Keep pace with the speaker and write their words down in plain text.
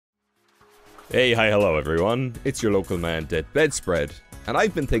Hey, hi, hello everyone, it's your local man Deadbedspread, and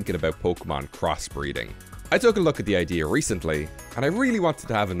I've been thinking about Pokemon crossbreeding. I took a look at the idea recently, and I really wanted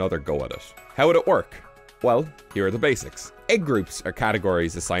to have another go at it. How would it work? Well, here are the basics. Egg groups are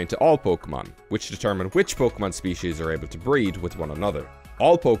categories assigned to all Pokemon, which determine which Pokemon species are able to breed with one another.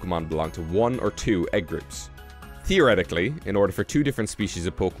 All Pokemon belong to one or two egg groups. Theoretically, in order for two different species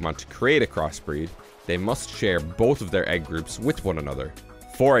of Pokemon to create a crossbreed, they must share both of their egg groups with one another.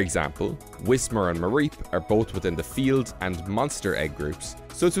 For example, Whismur and Mareep are both within the Field and Monster egg groups,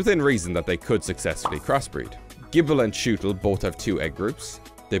 so it's within reason that they could successfully crossbreed. Gible and Shootle both have two egg groups.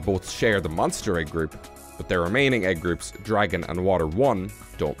 They both share the Monster egg group, but their remaining egg groups, Dragon and Water 1,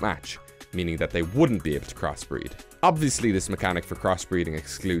 don't match, meaning that they wouldn't be able to crossbreed. Obviously, this mechanic for crossbreeding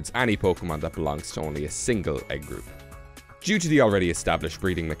excludes any Pokemon that belongs to only a single egg group. Due to the already established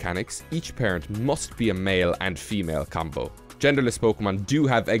breeding mechanics, each parent must be a male and female combo. Genderless Pokemon do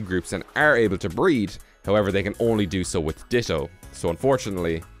have egg groups and are able to breed, however they can only do so with Ditto, so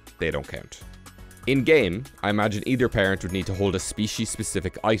unfortunately, they don't count. In-game, I imagine either parent would need to hold a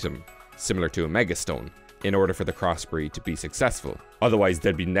species-specific item, similar to a Megastone, in order for the crossbreed to be successful. Otherwise,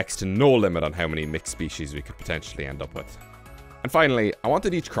 there'd be next to no limit on how many mixed species we could potentially end up with. And finally, I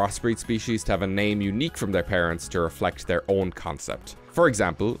wanted each crossbreed species to have a name unique from their parents to reflect their own concept. For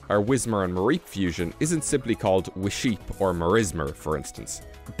example, our Whismur and Mareep fusion isn't simply called Wisheep or Marismer, for instance.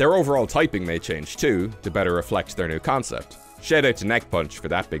 Their overall typing may change too, to better reflect their new concept. Shout out to Neck Punch for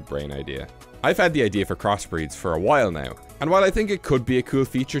that big brain idea. I've had the idea for crossbreeds for a while now, and while I think it could be a cool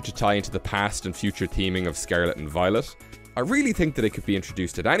feature to tie into the past and future theming of Scarlet and Violet, I really think that it could be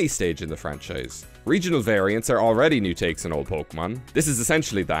introduced at any stage in the franchise. Regional variants are already new takes on old Pokemon. This is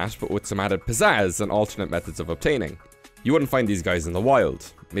essentially that, but with some added pizzazz and alternate methods of obtaining. You wouldn't find these guys in the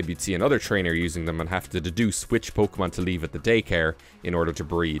wild. Maybe you'd see another trainer using them and have to deduce which Pokemon to leave at the daycare in order to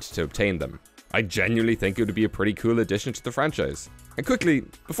breed to obtain them. I genuinely think it would be a pretty cool addition to the franchise. And quickly,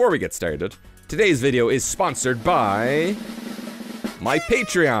 before we get started, today's video is sponsored by my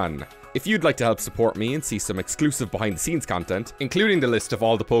Patreon. If you'd like to help support me and see some exclusive behind the scenes content, including the list of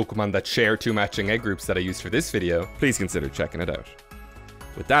all the Pokemon that share two matching egg groups that I used for this video, please consider checking it out.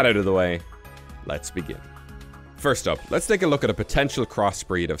 With that out of the way, let's begin. First up, let's take a look at a potential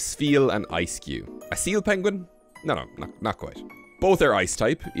crossbreed of Spheal and Ice-Cube. A seal penguin? No, not quite. Both are ice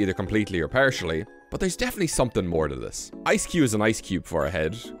type, either completely or partially, but there's definitely something more to this. Ice-Cube is an ice cube for a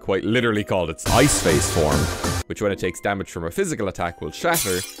head, quite literally called its ice face form, which when it takes damage from a physical attack will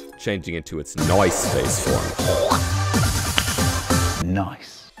shatter, changing into its nice face form.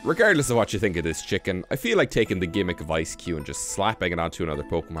 Nice. Regardless of what you think of this chicken, I feel like taking the gimmick of Ice-Cube and just slapping it onto another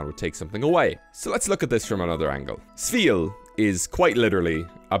Pokemon would take something away. So let's look at this from another angle. Spheal is quite literally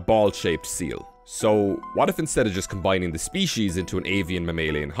a ball-shaped seal. So what if instead of just combining the species into an avian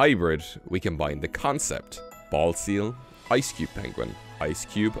mammalian hybrid, we combine the concept? Ball seal, ice cube penguin, ice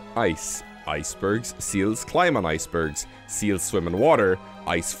cube, ice. Icebergs, seals climb on icebergs, seals swim in water,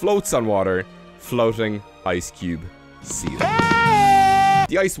 ice floats on water, floating, ice cube, seal.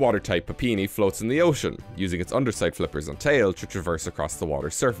 The ice water type Papini floats in the ocean, using its underside flippers and tail to traverse across the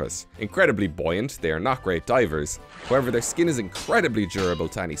water's surface. Incredibly buoyant, they are not great divers, however their skin is incredibly durable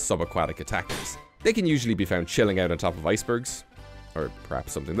to any subaquatic attackers. They can usually be found chilling out on top of icebergs, or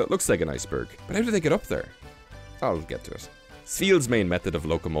perhaps something that looks like an iceberg. But how do they get up there? I'll get to it. Spheal's main method of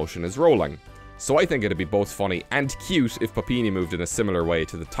locomotion is rolling, so I think it'd be both funny and cute if Papini moved in a similar way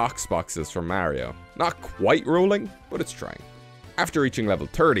to the Tox boxes from Mario. Not quite rolling, but it's trying. After reaching level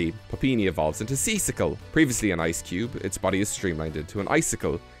 30, Papini evolves into Seasicle. Previously an ice cube, its body is streamlined into an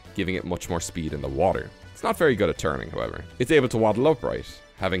icicle, giving it much more speed in the water. It's not very good at turning, however. It's able to waddle upright,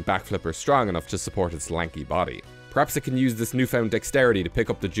 having back flippers strong enough to support its lanky body. Perhaps it can use this newfound dexterity to pick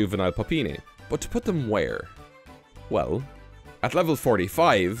up the juvenile Papini. But to put them where? Well, at level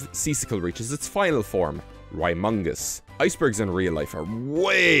 45, Seasicle reaches its final form, Rhymungus. Icebergs in real life are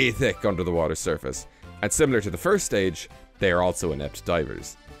way thick under the water's surface, and similar to the first stage, they are also inept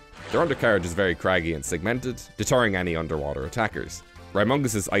divers. Their undercarriage is very craggy and segmented, deterring any underwater attackers.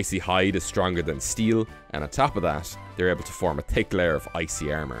 Rhymungus' icy hide is stronger than steel, and on top of that, they're able to form a thick layer of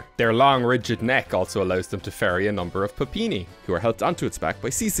icy armor. Their long, rigid neck also allows them to ferry a number of Papini, who are helped onto its back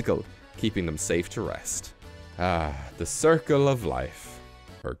by Seasicle, keeping them safe to rest. Ah, the circle of life.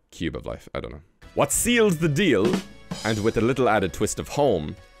 Or cube of life, I don't know. What sealed the deal, and with a little added twist of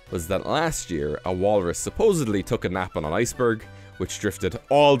home, was that last year, a walrus supposedly took a nap on an iceberg, which drifted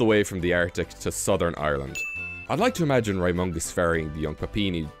all the way from the Arctic to southern Ireland. I'd like to imagine Rhymungus ferrying the young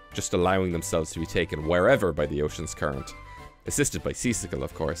Papini, just allowing themselves to be taken wherever by the ocean's current, assisted by Seasicle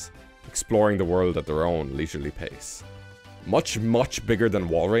of course, exploring the world at their own leisurely pace. Much, much bigger than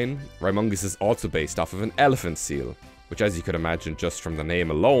Walrein, Raimungus is also based off of an elephant seal, which, as you could imagine just from the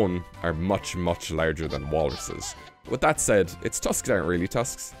name alone, are much, much larger than walruses. With that said, its tusks aren't really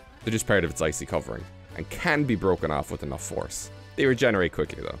tusks, they're just part of its icy covering, and can be broken off with enough force. They regenerate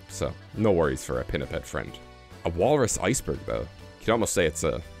quickly though, so no worries for a pinniped friend. A walrus iceberg though, you could almost say it's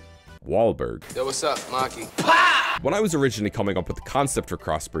a Wahlberg. Yo, what's up, Maki? When I was originally coming up with the concept for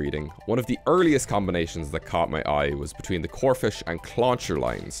crossbreeding, one of the earliest combinations that caught my eye was between the Corfish and Clauncher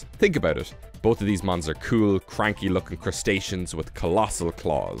lines. Think about it, both of these mons are cool, cranky looking crustaceans with colossal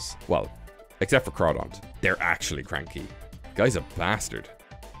claws. Well, except for Crawdont, they're actually cranky. Guy's a bastard.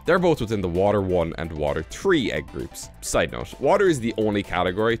 They're both within the Water 1 and Water 3 egg groups. Side note, Water is the only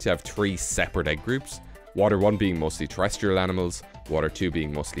category to have 3 separate egg groups, Water 1 being mostly terrestrial animals, Water 2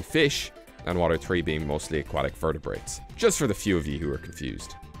 being mostly fish, and Water 3 being mostly aquatic vertebrates, just for the few of you who are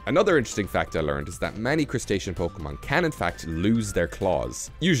confused. Another interesting fact I learned is that many crustacean Pokemon can in fact lose their claws,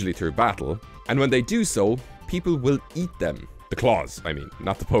 usually through battle, and when they do so, people will eat them. The claws, I mean,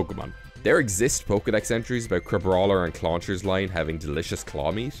 not the Pokemon. There exist Pokedex entries about Crabrawler and Clauncher's line having delicious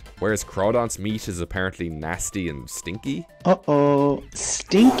claw meat, whereas Crawdont's meat is apparently nasty and stinky. Uh-oh,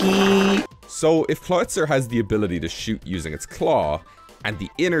 stinky! So if Clawitzer has the ability to shoot using its claw, and the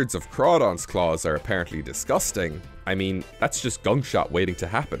innards of Crawdont's claws are apparently disgusting, I mean, that's just gungshot waiting to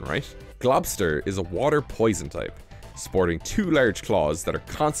happen, right? Globster is a water poison type, sporting 2 large claws that are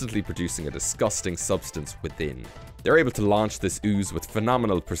constantly producing a disgusting substance within. They're able to launch this ooze with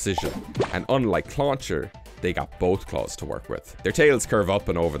phenomenal precision, and unlike Clauncher, they got both claws to work with. Their tails curve up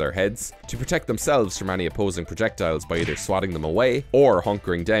and over their heads to protect themselves from any opposing projectiles by either swatting them away or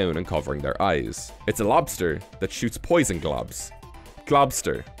hunkering down and covering their eyes. It's a lobster that shoots poison globs.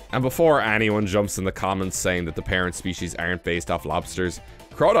 Globster. And before anyone jumps in the comments saying that the parent species aren't based off lobsters,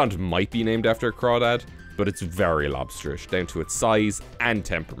 Crawdont might be named after a crawdad, but it's very lobsterish, down to its size and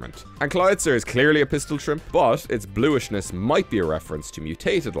temperament. And Clawitzer is clearly a pistol shrimp, but its bluishness might be a reference to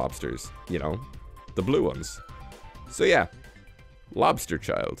mutated lobsters. You know, the blue ones. So yeah, lobster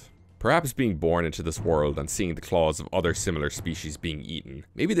child. Perhaps being born into this world and seeing the claws of other similar species being eaten.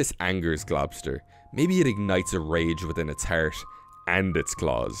 Maybe this angers Globster. Maybe it ignites a rage within its heart and its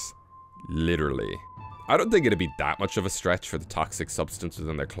claws. Literally. I don't think it'd be that much of a stretch for the toxic substance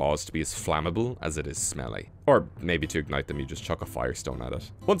within their claws to be as flammable as it is smelly. Or maybe to ignite them you just chuck a firestone at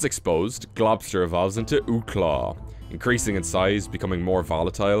it. Once exposed, Globster evolves into Ooclaw, increasing in size, becoming more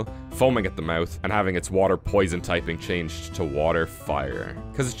volatile, foaming at the mouth, and having its water poison typing changed to water fire.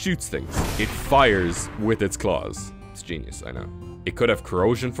 Because it shoots things. It fires with its claws. It's genius, I know. It could have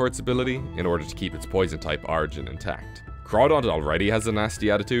corrosion for its ability in order to keep its poison type origin intact. Crawdont already has a nasty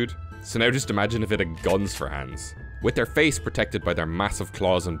attitude, so now just imagine if it had guns for hands. With their face protected by their massive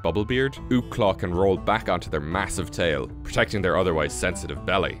claws and bubble beard, Ooclaw can roll back onto their massive tail, protecting their otherwise sensitive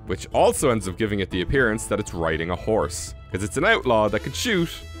belly, which also ends up giving it the appearance that it's riding a horse, because it's an outlaw that can shoot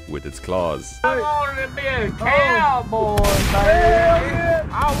with its claws. I wanted to be a cowboy, baby.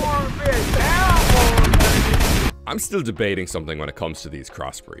 I want to be a cowboy, baby. I'm still debating something when it comes to these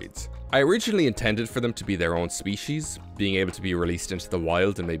crossbreeds. I originally intended for them to be their own species, being able to be released into the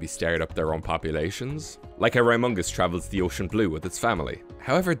wild and maybe start up their own populations, like how Raimungus travels the ocean blue with its family.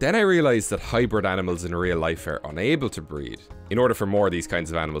 However, then I realized that hybrid animals in real life are unable to breed. In order for more of these kinds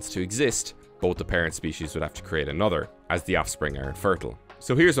of animals to exist, both the parent species would have to create another, as the offspring are infertile.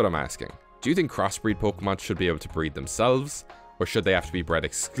 So here's what I'm asking. Do you think crossbreed Pokemon should be able to breed themselves? Or should they have to be bred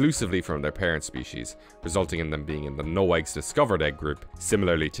exclusively from their parent species, resulting in them being in the no eggs discovered egg group,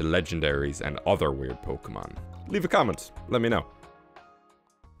 similarly to legendaries and other weird Pokemon? Leave a comment, let me know.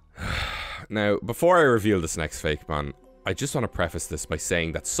 Now, before I reveal this next fake man, I just want to preface this by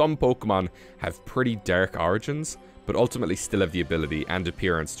saying that some Pokemon have pretty dark origins, but ultimately still have the ability and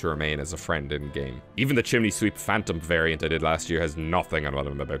appearance to remain as a friend in-game. Even the Chimney Sweep Phantom variant I did last year has nothing on what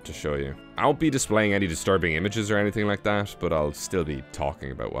I'm about to show you. I won't be displaying any disturbing images or anything like that, but I'll still be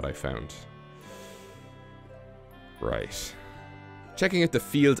talking about what I found. Right. Checking out the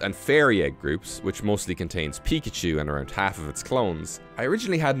Field and Fairy egg groups, which mostly contains Pikachu and around half of its clones, I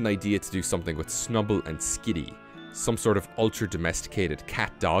originally had an idea to do something with Snubbull and Skitty. Some sort of ultra-domesticated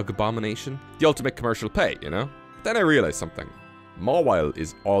cat-dog abomination. The ultimate commercial pet, you know? Then I realized something. Mawile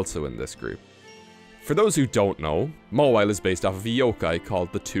is also in this group. For those who don't know, Mawile is based off of a yokai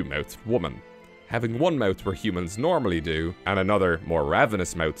called the Two-Mouthed Woman, having one mouth where humans normally do, and another, more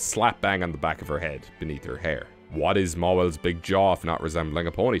ravenous mouth slap bang on the back of her head, beneath her hair. What is Mawile's big jaw if not resembling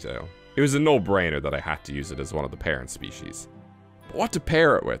a ponytail? It was a no-brainer that I had to use it as one of the parent species. But what to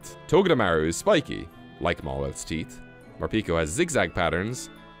pair it with? Togedemaru is spiky, like Mawile's teeth. Morpeko has zigzag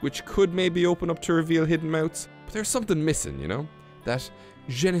patterns, which could maybe open up to reveal hidden mouths, But there's something missing, you know? That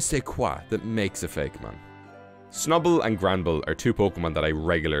je ne sais quoi that makes a fake man. Snubbull and Granbull are two Pokemon that I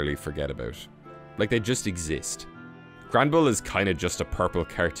regularly forget about. Like, they just exist. Granbull is kinda just a purple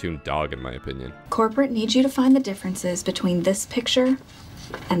cartoon dog in my opinion. Corporate needs you to find the differences between this picture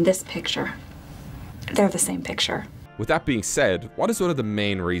and this picture. They're the same picture. With that being said, what is one of the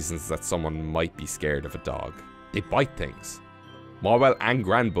main reasons that someone might be scared of a dog? They bite things. Mawile and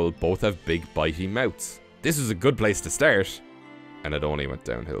Granbull both have big bitey mouths. This was a good place to start, and it only went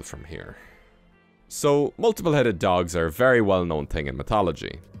downhill from here. So, multiple-headed dogs are a very well-known thing in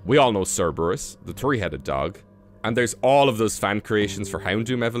mythology. We all know Cerberus, the three-headed dog, and there's all of those fan creations for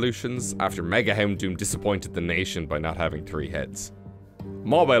Houndoom evolutions after Mega Houndoom disappointed the nation by not having 3 heads.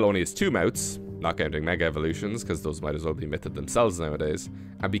 Mawile only has 2 mouths, not counting Mega evolutions, because those might as well be mythed themselves nowadays,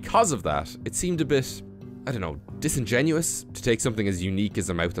 and because of that, it seemed a bit, I don't know, disingenuous to take something as unique as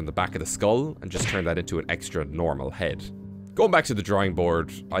a mouth on the back of the skull and just turn that into an extra normal head. Going back to the drawing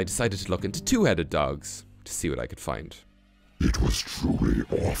board, I decided to look into 2-headed dogs to see what I could find. It was truly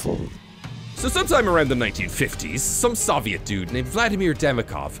awful. So sometime around the 1950s, some Soviet dude named Vladimir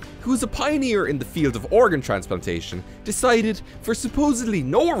Demikov, who was a pioneer in the field of organ transplantation, decided, for supposedly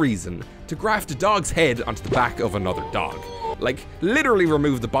no reason, to graft a dog's head onto the back of another dog. Like, literally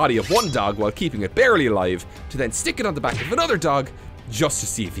remove the body of one dog while keeping it barely alive, to then stick it on the back of another dog, just to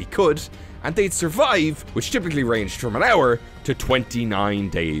see if he could, and they'd survive, which typically ranged from an hour to 29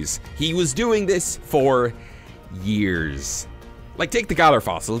 days. He was doing this for years. Like, take the Galar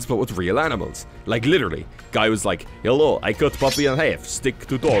fossils, but with real animals. Like, literally, guy was like, hello, I cut puppy in half, stick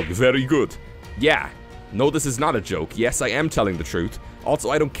to dog, very good. Yeah, no, this is not a joke. Yes, I am telling the truth.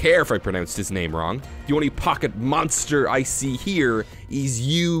 Also, I don't care if I pronounced his name wrong. The only pocket monster I see here is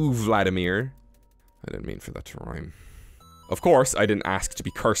you, Vladimir. I didn't mean for that to rhyme. Of course, I didn't ask to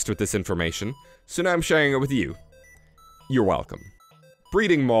be cursed with this information, so now I'm sharing it with you. You're welcome.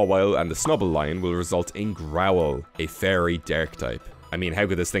 Breeding Mawile and the Snubbull line will result in Growl, a fairy dark type. I mean, how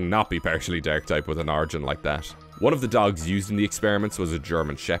could this thing not be partially dark type with an origin like that? One of the dogs used in the experiments was a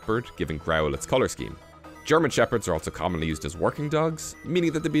German Shepherd, giving Growl its colour scheme. German Shepherds are also commonly used as working dogs,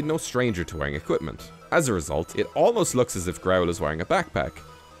 meaning that they'd be no stranger to wearing equipment. As a result, it almost looks as if Growl is wearing a backpack,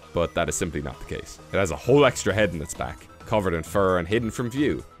 but that is simply not the case. It has a whole extra head in its back, covered in fur and hidden from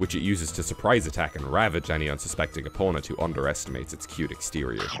view, which it uses to surprise attack and ravage any unsuspecting opponent who underestimates its cute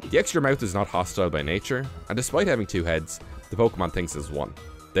exterior. The extra mouth is not hostile by nature, and despite having 2 heads, the Pokemon thinks as one.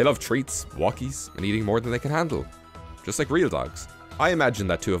 They love treats, walkies, and eating more than they can handle, just like real dogs. I imagine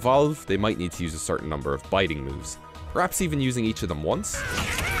that to evolve, they might need to use a certain number of biting moves, perhaps even using each of them once,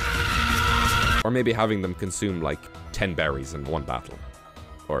 or maybe having them consume like 10 berries in one battle,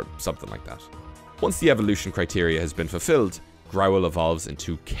 or something like that. Once the evolution criteria has been fulfilled, Growl evolves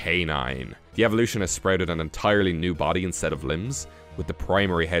into Canine. The evolution has sprouted an entirely new body instead of limbs, with the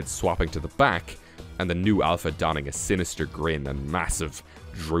primary head swapping to the back, and the new alpha donning a sinister grin and massive,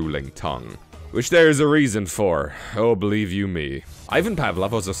 drooling tongue. Which there is a reason for, oh believe you me. Ivan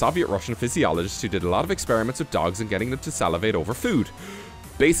Pavlov was a Soviet-Russian physiologist who did a lot of experiments with dogs and getting them to salivate over food.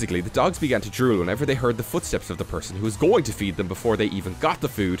 Basically, the dogs began to drool whenever they heard the footsteps of the person who was going to feed them before they even got the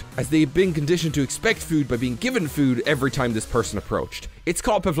food, as they had been conditioned to expect food by being given food every time this person approached. It's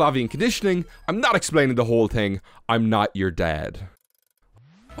called Pavlovian conditioning. I'm not explaining the whole thing. I'm not your dad.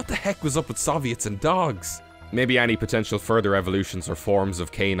 What the heck was up with Soviets and dogs? Maybe any potential further evolutions or forms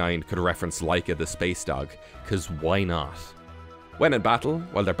of canine could reference Laika the space dog, cause why not? When in battle,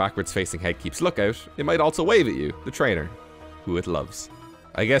 while their backwards facing head keeps lookout, it might also wave at you, the trainer, who it loves.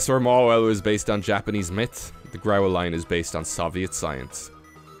 I guess where Mawile is based on Japanese myth, the Growl line is based on Soviet science.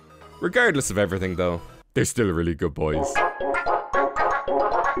 Regardless of everything though, they're still really good boys.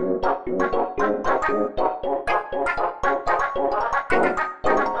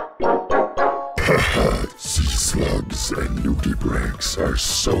 Sea slugs and nudibranchs are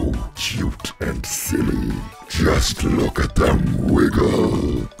so cute and silly. Just look at them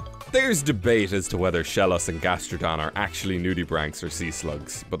wiggle. There's debate as to whether Shellos and Gastrodon are actually nudibranchs or sea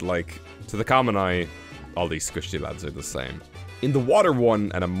slugs, but like, to the common eye, all these squishy lads are the same. In the Water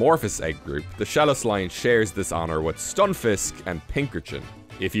 1 and Amorphous Egg group, the Shellos line shares this honor with Stunfisk and Pinkerton.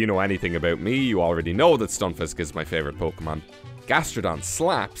 If you know anything about me, you already know that Stunfisk is my favorite Pokemon. Gastrodon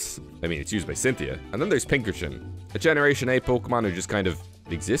slaps, I mean it's used by Cynthia, and then there's Pinkerton, a Generation 8 Pokemon who just kind of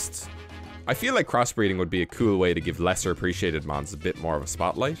exists. I feel like crossbreeding would be a cool way to give lesser appreciated mons a bit more of a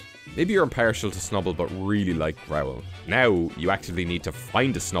spotlight. Maybe you're impartial to Snubbull but really like Growl. Now, you actively need to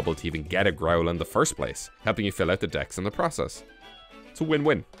find a Snubbull to even get a Growl in the first place, helping you fill out the dex in the process. It's a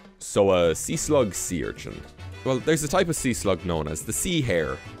win-win. So a sea slug sea urchin. Well, there's a type of sea slug known as the sea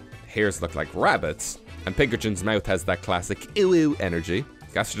hare. Hares look like rabbits, And Pinkerton's mouth has that classic ew energy.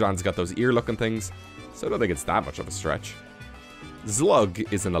 Gastrodon's got those ear-looking things, so I don't think it's that much of a stretch.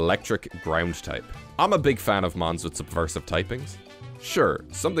 Zlug is an electric ground type. I'm a big fan of mons with subversive typings. Sure,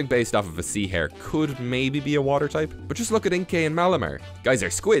 something based off of a sea hare could maybe be a water type, but just look at Inkay and Malamar. Guys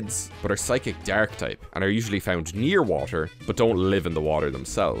are squids, but are psychic dark type, and are usually found near water, but don't live in the water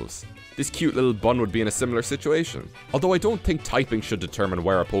themselves. This cute little bun would be in a similar situation. Although I don't think typing should determine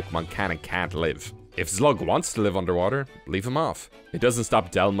where a Pokemon can and can't live. If Zlug wants to live underwater, leave him off. It doesn't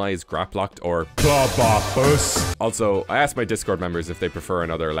stop Delmai's Graplocked or Clawboppus. Also, I asked my Discord members if they prefer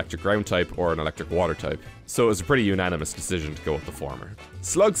another electric ground type or an electric water type, so it was a pretty unanimous decision to go with the former.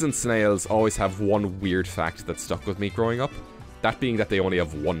 Slugs and snails always have one weird fact that stuck with me growing up, that being that they only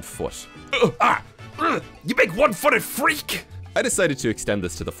have 1 foot. You big one-footed freak! I decided to extend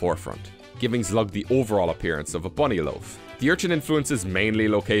this to the forefront, giving Zlug the overall appearance of a bunny loaf. The urchin influence is mainly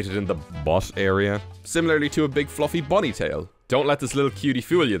located in the butt area, similarly to a big fluffy bunny tail. Don't let this little cutie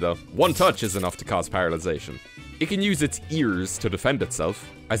fool you though. 1 touch is enough to cause paralyzation. It can use its ears to defend itself,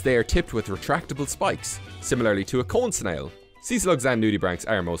 as they are tipped with retractable spikes, similarly to a cone snail. Sea slugs and nudibranchs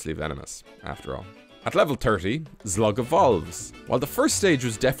are mostly venomous, after all. At level 30, Zlug evolves. While the first stage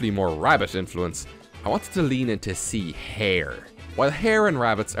was definitely more rabbit influence, I wanted to lean into sea hare. While hare and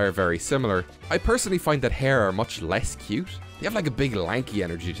rabbits are very similar, I personally find that hare are much less cute. They have like a big lanky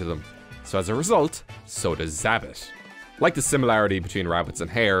energy to them. So as a result, so does Zabbit. Like the similarity between rabbits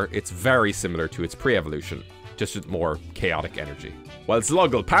and hare, it's very similar to its pre-evolution, just with more chaotic energy. While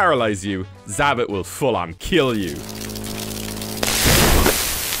Zlug will paralyze you, Zabbit will full on kill you.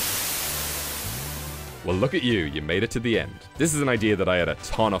 Well, look at you, you made it to the end. This is an idea that I had a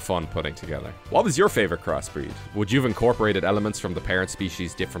ton of fun putting together. What was your favorite crossbreed? Would you have incorporated elements from the parent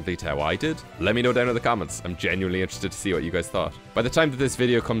species differently to how I did? Let me know down in the comments. I'm genuinely interested to see what you guys thought. By the time that this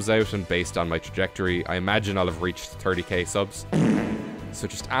video comes out, and based on my trajectory, I imagine I'll have reached 30k subs. So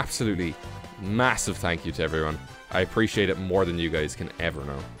just absolutely massive thank you to everyone. I appreciate it more than you guys can ever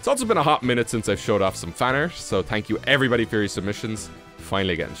know. It's also been a hot minute since I've showed off some fan art, so thank you everybody for your submissions.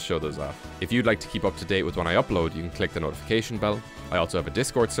 Finally getting to show those off. If you'd like to keep up to date with when I upload, you can click the notification bell. I also have a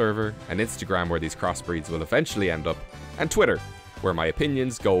Discord server, an Instagram where these crossbreeds will eventually end up, and Twitter, where my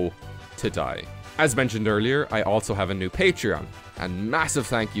opinions go to die. As mentioned earlier, I also have a new Patreon, and massive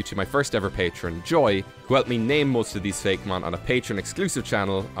thank you to my first ever patron, Joy, who helped me name most of these Fakemon on a Patreon exclusive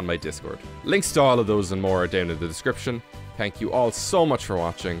channel on my Discord. Links to all of those and more are down in the description. Thank you all so much for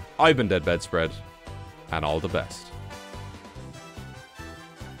watching. I've been Deadbedspread, and all the best.